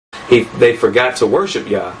they forgot to worship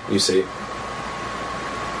Yah, you see.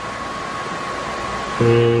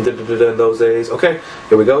 In those days. Okay,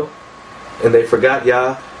 here we go. And they forgot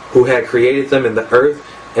Yah, who had created them in the earth.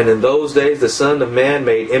 And in those days the Son of Man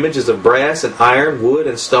made images of brass and iron, wood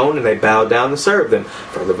and stone, and they bowed down to serve them.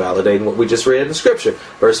 Further validating what we just read in the scripture.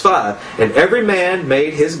 Verse 5. And every man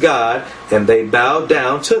made his God, and they bowed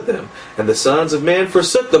down to them. And the sons of men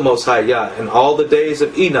forsook the Most High Yah in all the days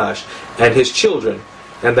of Enosh and his children.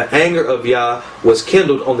 And the anger of Yah was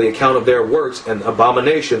kindled on the account of their works and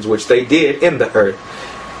abominations which they did in the earth.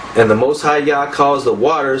 And the Most High Yah caused the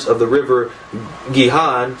waters of the river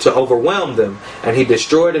Gihon to overwhelm them, and he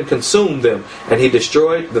destroyed and consumed them, and he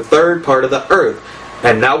destroyed the third part of the earth.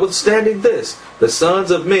 And notwithstanding this, the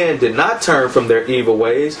sons of men did not turn from their evil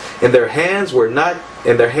ways, and their hands were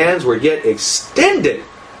yet extended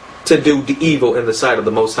to do the evil in the sight of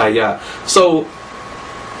the Most High Yah. So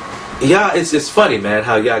Yah, it's funny, man,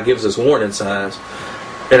 how Yah gives us warning signs.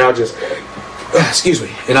 And I'll just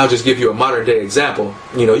give you a modern day example.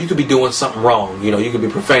 You know, you could be doing something wrong. You know, you could be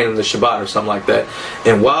profaning the Shabbat or something like that.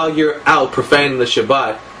 And while you're out profaning the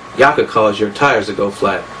Shabbat, Yah could cause your tires to go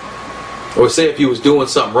flat. Or say if you was doing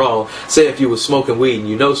something wrong, say if you was smoking weed, and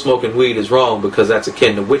you know smoking weed is wrong because that's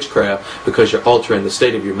akin to witchcraft, because you're altering the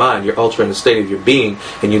state of your mind, you're altering the state of your being,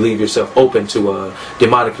 and you leave yourself open to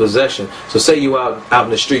demonic possession. So say you out in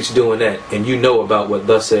the streets doing that, and you know about what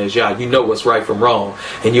thus says Yah, you know what's right from wrong,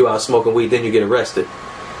 and you out smoking weed, then you get arrested.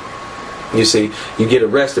 You see, you get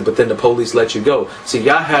arrested, but then the police let you go. See,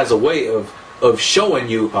 Yah has a way of showing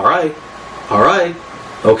you, alright,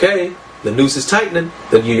 okay, the noose is tightening,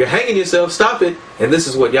 you're hanging yourself, stop it. And this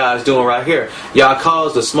is what Yah is doing right here. Yah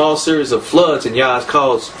caused a small series of floods, and Yah has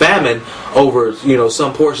caused famine over,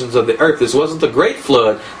 some portions of the earth. This wasn't the great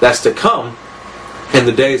flood that's to come in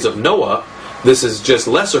the days of Noah. This is just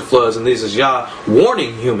lesser floods, and this is Yah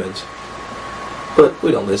warning humans. But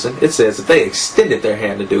we don't listen. It says that they extended their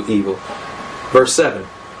hand to do evil. Verse 7.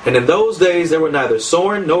 And in those days there were neither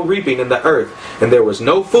sowing nor reaping in the earth, and there was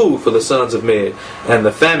no food for the sons of men, and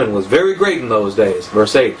the famine was very great in those days.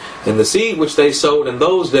 Verse 8. And the seed which they sowed in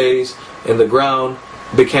those days in the ground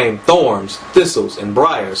became thorns, thistles, and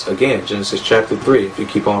briars. Again, Genesis chapter 3, if you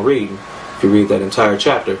keep on reading, if you read that entire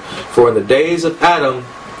chapter. For in the days of Adam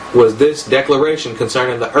was this declaration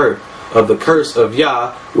concerning the earth, of the curse of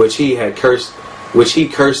Yah, which he cursed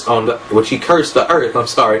the earth,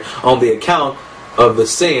 on the account of the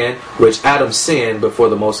sin which Adam sinned before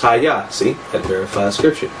the Most High Yah. See, that verifies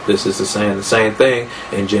scripture. This is the same thing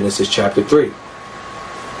in Genesis chapter 3.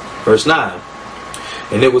 Verse 9.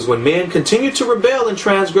 And it was when men continued to rebel and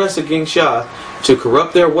transgress against Yah, to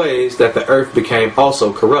corrupt their ways, that the earth became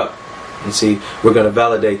also corrupt. And see, we're going to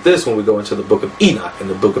validate this when we go into the book of Enoch, in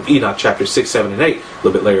the book of Enoch chapter 6, 7, and 8, a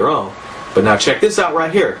little bit later on. But now check this out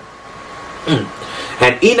right here. And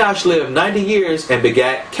Enosh lived 90 years and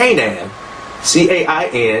begat Canaan.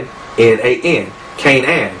 C-A-I-N-N-A-N.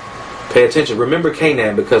 Canaan. Pay attention. Remember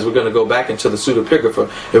Canaan, because we're going to go back into the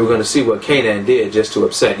pseudepigrapha and we're going to see what Canaan did just to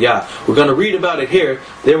upset Yah. We're going to read about it here.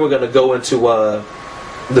 Then we're going to go into the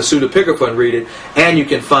pseudepigrapha and read it. And you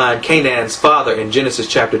can find Canaan's father in Genesis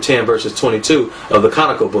chapter 10 verses 22 of the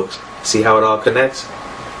canonical books. See how it all connects?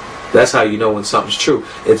 That's how you know when something's true.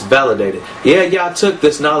 It's validated. Yeah, Yah took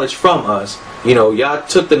this knowledge from us. Yah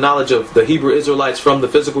took the knowledge of the Hebrew Israelites from the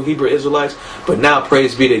physical Hebrew Israelites. But now,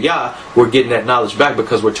 praise be to Yah, we're getting that knowledge back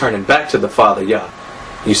because we're turning back to the Father Yah.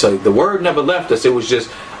 You say, the word never left us. It was just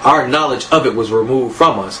our knowledge of it was removed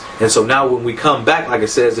from us. And so now when we come back, like it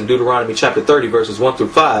says in Deuteronomy chapter 30, verses 1 through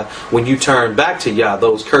 5, when you turn back to Yah,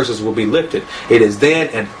 those curses will be lifted. It is then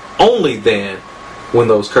and only then when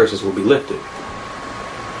those curses will be lifted.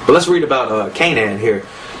 But let's read about Canaan here.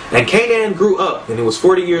 And Canaan grew up, and he was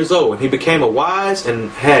 40 years old, and he became wise and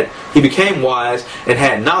had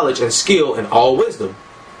knowledge and skill and all wisdom.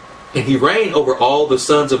 And he reigned over all the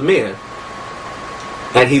sons of men.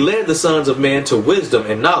 And he led the sons of men to wisdom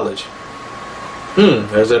and knowledge.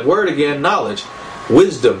 There's that word again, knowledge.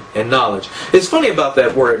 Wisdom and knowledge. It's funny about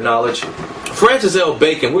that word knowledge. Francis L.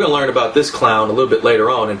 Bacon, we're going to learn about this clown a little bit later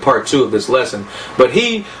on in part 2 of this lesson. But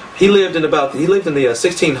he lived in the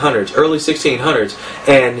 1600s, early 1600s,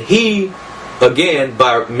 and he, again,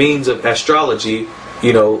 by means of astrology,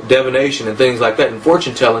 divination and things like that, and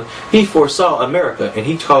fortune telling, he foresaw America, and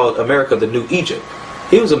he called America the New Egypt.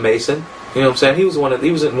 He was a Mason. You know what I'm saying? He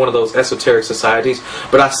was in one of those esoteric societies.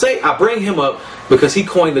 But I bring him up because he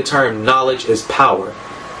coined the term knowledge is power.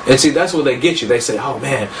 And see, that's what they get you. They say, oh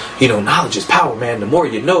man, knowledge is power, man. The more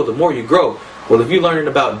you know, the more you grow. Well, if you're learning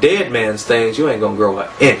about dead man's things, you ain't going to grow an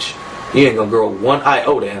inch. You ain't going to grow one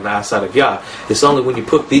iota in the eyesight of Yah. It's only when you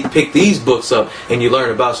pick these books up and you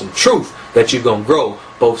learn about some truth that you're going to grow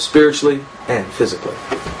both spiritually and physically.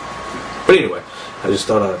 But anyway, I just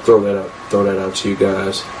thought I'd throw that out to you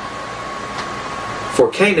guys. For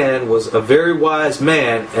Canaan was a very wise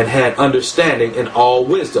man and had understanding in all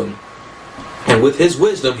wisdom. And with his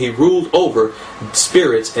wisdom he ruled over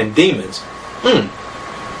spirits and demons.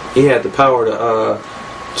 He had the power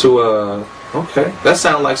to okay, that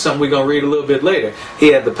sounds like something we're gonna read a little bit later. He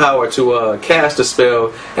had the power to cast a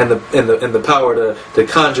spell and the power to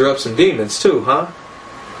conjure up some demons too, huh?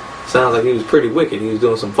 Sounds like he was pretty wicked. He was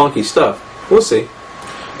doing some funky stuff. We'll see.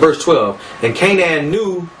 Verse 12. And Canaan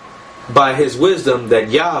knew by his wisdom that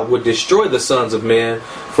Yah would destroy the sons of men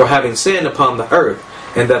for having sinned upon the earth,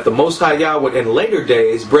 and that the Most High Yah would in later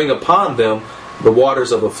days bring upon them the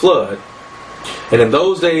waters of a flood. And in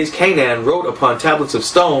those days Canaan wrote upon tablets of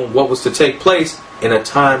stone what was to take place in a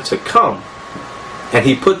time to come, and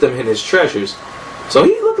he put them in his treasures. So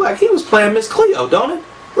he looked like he was playing Miss Cleo, don't it?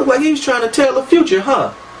 Looked like he was trying to tell the future, huh?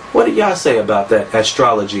 What did y'all say about that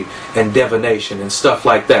astrology and divination and stuff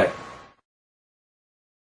like that?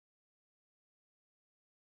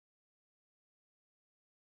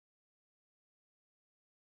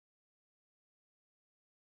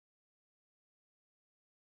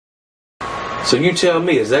 So you tell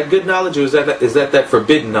me, is that good knowledge, or is that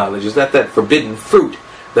forbidden knowledge? Is that forbidden fruit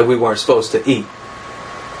that we weren't supposed to eat?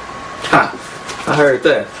 Ha! I heard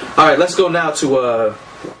that. All right, let's go now to.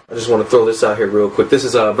 I just want to throw this out here real quick. This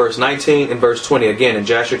is verse 19 and verse 20 again in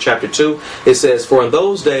Jasher chapter 2. It says, "For in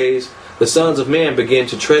those days the sons of men began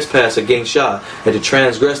to trespass against Yah and to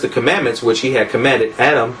transgress the commandments which he had commanded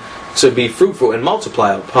Adam to be fruitful and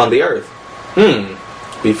multiply upon the earth."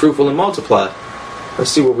 Be fruitful and multiply.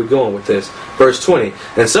 Let's see where we're going with this. Verse 20.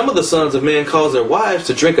 "And some of the sons of men caused their wives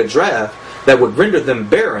to drink a draught that would render them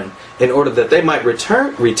barren, in order that they might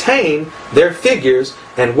retain their figures,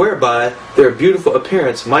 and whereby their beautiful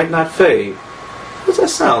appearance might not fade." What does that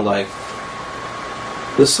sound like?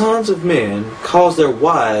 The sons of men caused their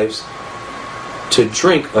wives to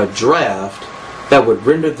drink a draught that would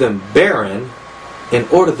render them barren, in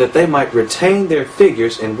order that they might retain their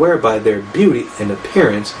figures, and whereby their beauty and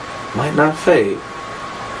appearance might not fade.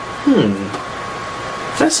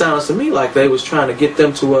 That sounds to me like they was trying to get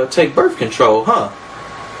them to take birth control, huh?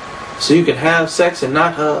 So you can have sex and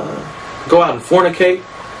not go out and fornicate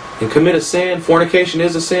and commit a sin. Fornication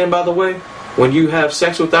is a sin, by the way. When you have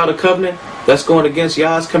sex without a covenant, that's going against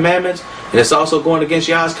Yah's commandments. And it's also going against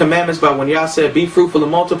Yah's commandments by when Yah said, "Be fruitful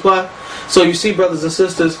and multiply." So you see, brothers and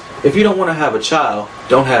sisters, if you don't want to have a child,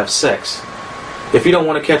 don't have sex. If you don't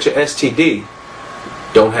want to catch an STD,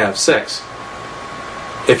 don't have sex.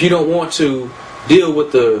 If you don't want to deal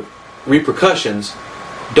with the repercussions,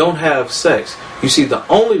 don't have sex. You see, the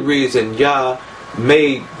only reason Yah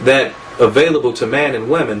made that available to man and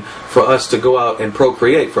women for us to go out and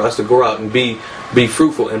procreate, for us to go out and be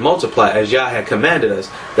fruitful and multiply as Yah had commanded us.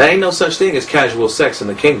 There ain't no such thing as casual sex in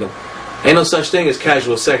the kingdom. Ain't no such thing as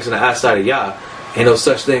casual sex in the eyesight of Yah. Ain't no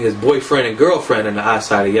such thing as boyfriend and girlfriend in the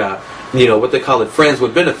eyesight of Yah. You know, what they call it, friends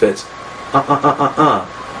with benefits.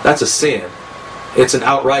 That's a sin. It's an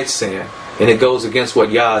outright sin. And it goes against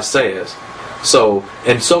what Yah says. So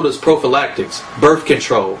does prophylactics, birth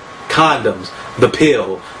control, condoms, the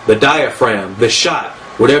pill, the diaphragm, the shot,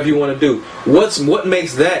 whatever you want to do. What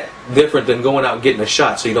makes that different than going out and getting a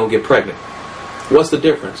shot so you don't get pregnant? What's the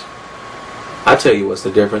difference? I tell you what's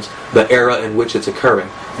the difference. The era in which it's occurring.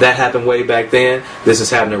 That happened way back then. This is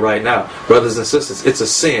happening right now. Brothers and sisters, it's a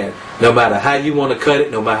sin. No matter how you want to cut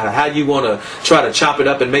it, no matter how you want to try to chop it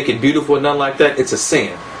up and make it beautiful and nothing like that, it's a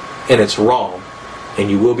sin. And it's wrong. And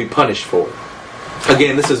you will be punished for it.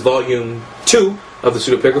 Again, this is volume 2 of the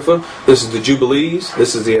Pseudepigrapha. This is the Jubilees.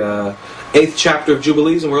 This is the 8th chapter of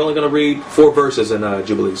Jubilees, and we're only going to read 4 verses in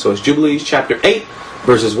Jubilees. So it's Jubilees chapter 8,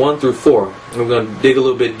 verses 1 through 4. And we're going to dig a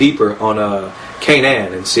little bit deeper on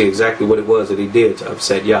Canaan and see exactly what it was that he did to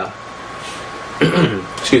upset Yah.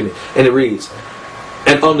 Excuse me. And it reads,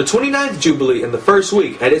 "And on the 29th Jubilee, in the first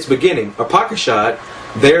week, at its beginning, Arpachshad,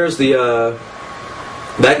 there's the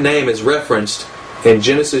that name is referenced in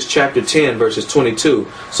Genesis chapter 10, verses 22.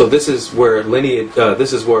 So this is where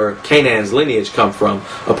Canaan's lineage come from.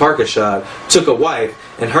 Arpachshad took a wife,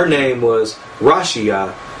 and her name was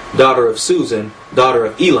Rashiah, daughter of Susan, daughter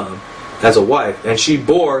of Elam, as a wife, and she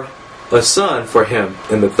bore a son for him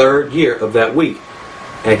in the 3rd year of that week,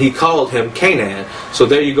 and he called him Canaan." So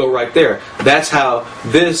there you go, right there. That's how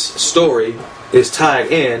this story is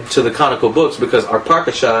tied in to the canonical books, because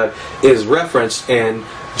Arpachshad is referenced in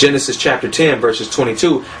Genesis chapter 10, verses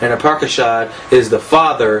 22, and Arpachshad is the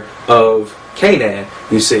father of Canaan,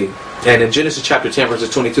 you see. And in Genesis chapter 10, verses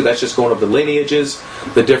 22, that's just going over the lineages,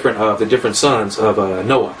 the different sons of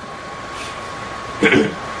Noah.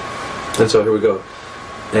 And so here we go.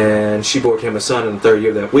 And she bore to him a son in the 3rd year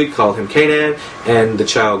of that week, called him Canaan. And the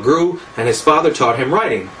child grew, and his father taught him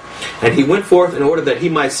writing. And he went forth in order that he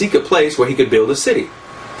might seek a place where he could build a city.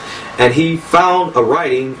 And he found a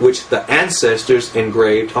writing which the ancestors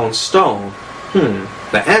engraved on stone.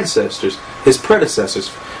 The ancestors, his predecessors.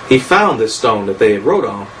 He found this stone that they had wrote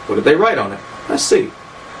on. What did they write on it? Let's see.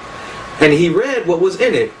 And he read what was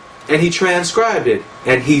in it, and he transcribed it,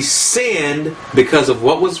 and he sinned because of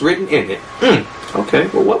what was written in it. Okay,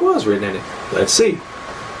 well, what was written in it? Let's see.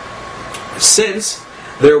 Since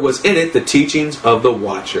there was in it the teachings of the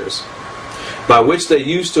watchers, by which they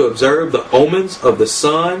used to observe the omens of the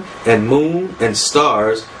sun and moon and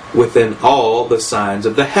stars within all the signs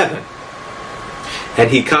of the heaven.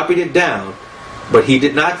 And he copied it down, but he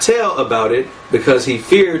did not tell about it, because he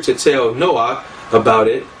feared to tell Noah about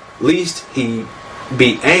it, lest he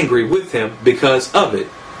be angry with him because of it.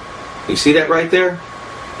 You see that right there?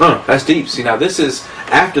 That's deep. See, now this is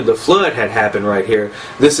after the flood had happened right here.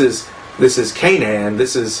 This is Canaan.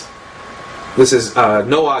 This is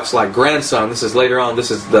Noah's like grandson. This is later on. This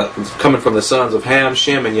is coming from the sons of Ham,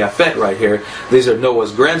 Shem, and Japhet right here. These are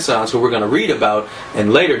Noah's grandsons, who we're going to read about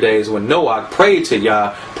in later days when Noah prayed to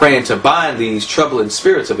Yah, praying to bind these troubling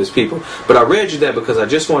spirits of his people. But I read you that because I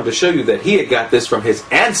just wanted to show you that he had got this from his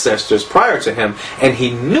ancestors prior to him, and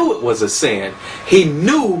he knew it was a sin. He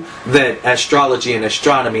knew that astrology and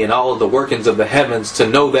astronomy and all of the workings of the heavens, to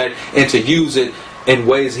know that and to use it in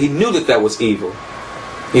ways, he knew that that was evil.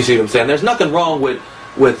 You see what I'm saying? There's nothing wrong with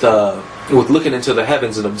looking into the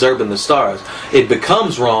heavens and observing the stars. It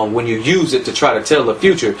becomes wrong when you use it to try to tell the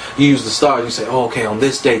future. You use the stars, you say, oh, okay, on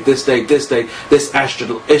this date, this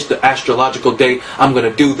astrological date, I'm going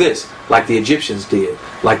to do this, like the Egyptians did,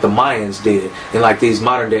 like the Mayans did, and like these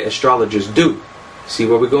modern day astrologers do. See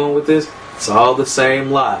where we're going with this? It's all the same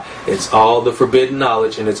lie. It's all the forbidden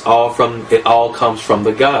knowledge, and it all comes from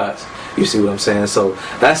the gods. You see what I'm saying? So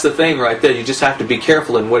that's the thing right there. You just have to be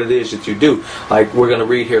careful in what it is that you do. Like we're going to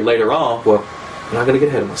read here later on. Well, I'm not going to get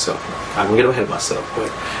ahead of myself. I'm going to get ahead of myself.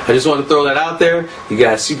 But I just wanted to throw that out there. You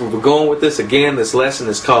guys see where we're going with this. Again, this lesson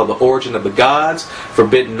is called The Origin of the Gods,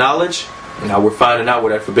 Forbidden Knowledge. Now we're finding out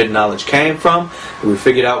where that forbidden knowledge came from. We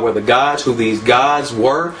figured out where the gods, who these gods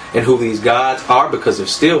were, and who these gods are, because they're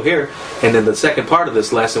still here. And then the second part of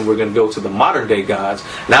this lesson, we're going to go to the modern day gods.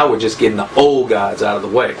 Now we're just getting the old gods out of the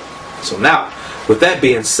way. So now, with that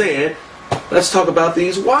being said, let's talk about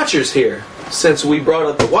these watchers here. Since we brought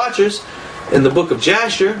up the watchers in the book of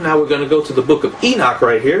Jasher, now we're going to go to the book of Enoch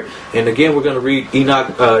right here. And again, we're going to read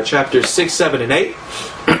Enoch chapters 6, 7, and 8.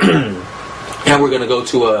 And we're going to go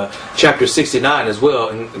to chapter 69 as well,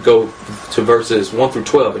 and go to verses 1 through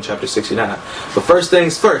 12 in chapter 69. But first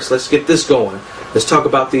things first, let's get this going. Let's talk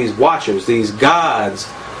about these watchers, these gods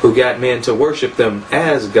who got men to worship them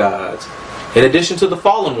as gods. In addition to the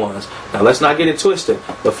fallen ones. Now let's not get it twisted.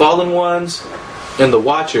 The fallen ones and the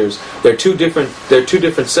watchers, they're two different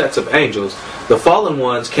sets of angels. The fallen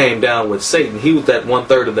ones came down with Satan. He was that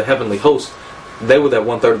 1/3 of the heavenly host. They were that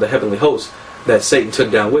 1/3 of the heavenly host that Satan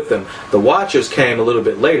took down with them. The watchers came a little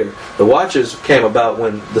bit later. The watchers came about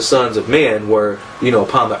when the sons of men were,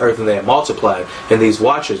 upon the earth, and they had multiplied. And these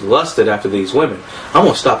watchers lusted after these women. I'm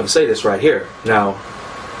going to stop and say this right here. Now,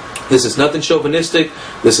 this is nothing chauvinistic.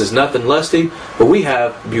 This is nothing lusty. But we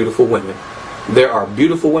have beautiful women. There are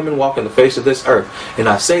beautiful women walking the face of this earth. And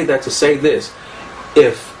I say that to say this.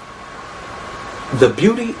 If the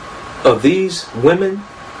beauty of these women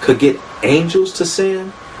could get angels to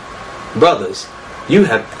sin, brothers, you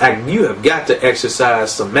have got to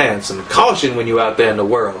exercise some caution when you're out there in the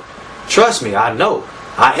world. Trust me, I know.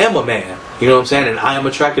 I am a man. You know what I'm saying? And I am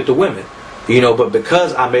attracted to women. But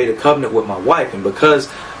because I made a covenant with my wife, and because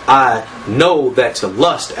I know that to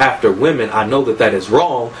lust after women, I know that that is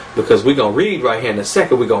wrong, because we're going to read right here in a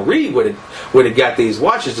second. We're going to read what it got these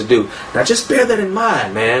watchers to do. Now just bear that in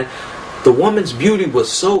mind, man. The woman's beauty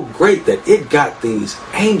was so great that it got these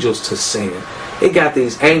angels to sin. It got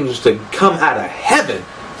these angels to come out of heaven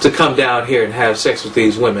to come down here and have sex with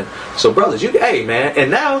these women. So brothers, hey man, and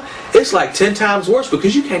now it's like 10 times worse,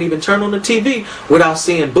 because you can't even turn on the TV without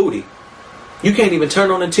seeing booty. You can't even turn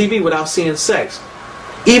on the TV without seeing sex.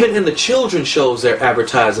 Even in the children's shows, they're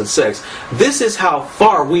advertising sex. This is how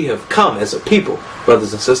far we have come as a people,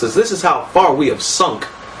 brothers and sisters. This is how far we have sunk.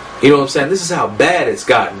 You know what I'm saying? This is how bad it's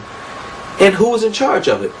gotten. And who is in charge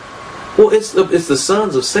of it? Well, it's the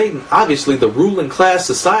sons of Satan, obviously the ruling class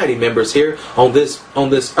society members here on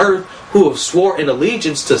this earth, who have swore in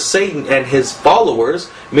allegiance to Satan and his followers,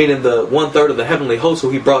 meaning the 1/3 of the heavenly host who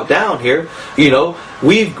he brought down here. You know,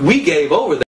 we gave over.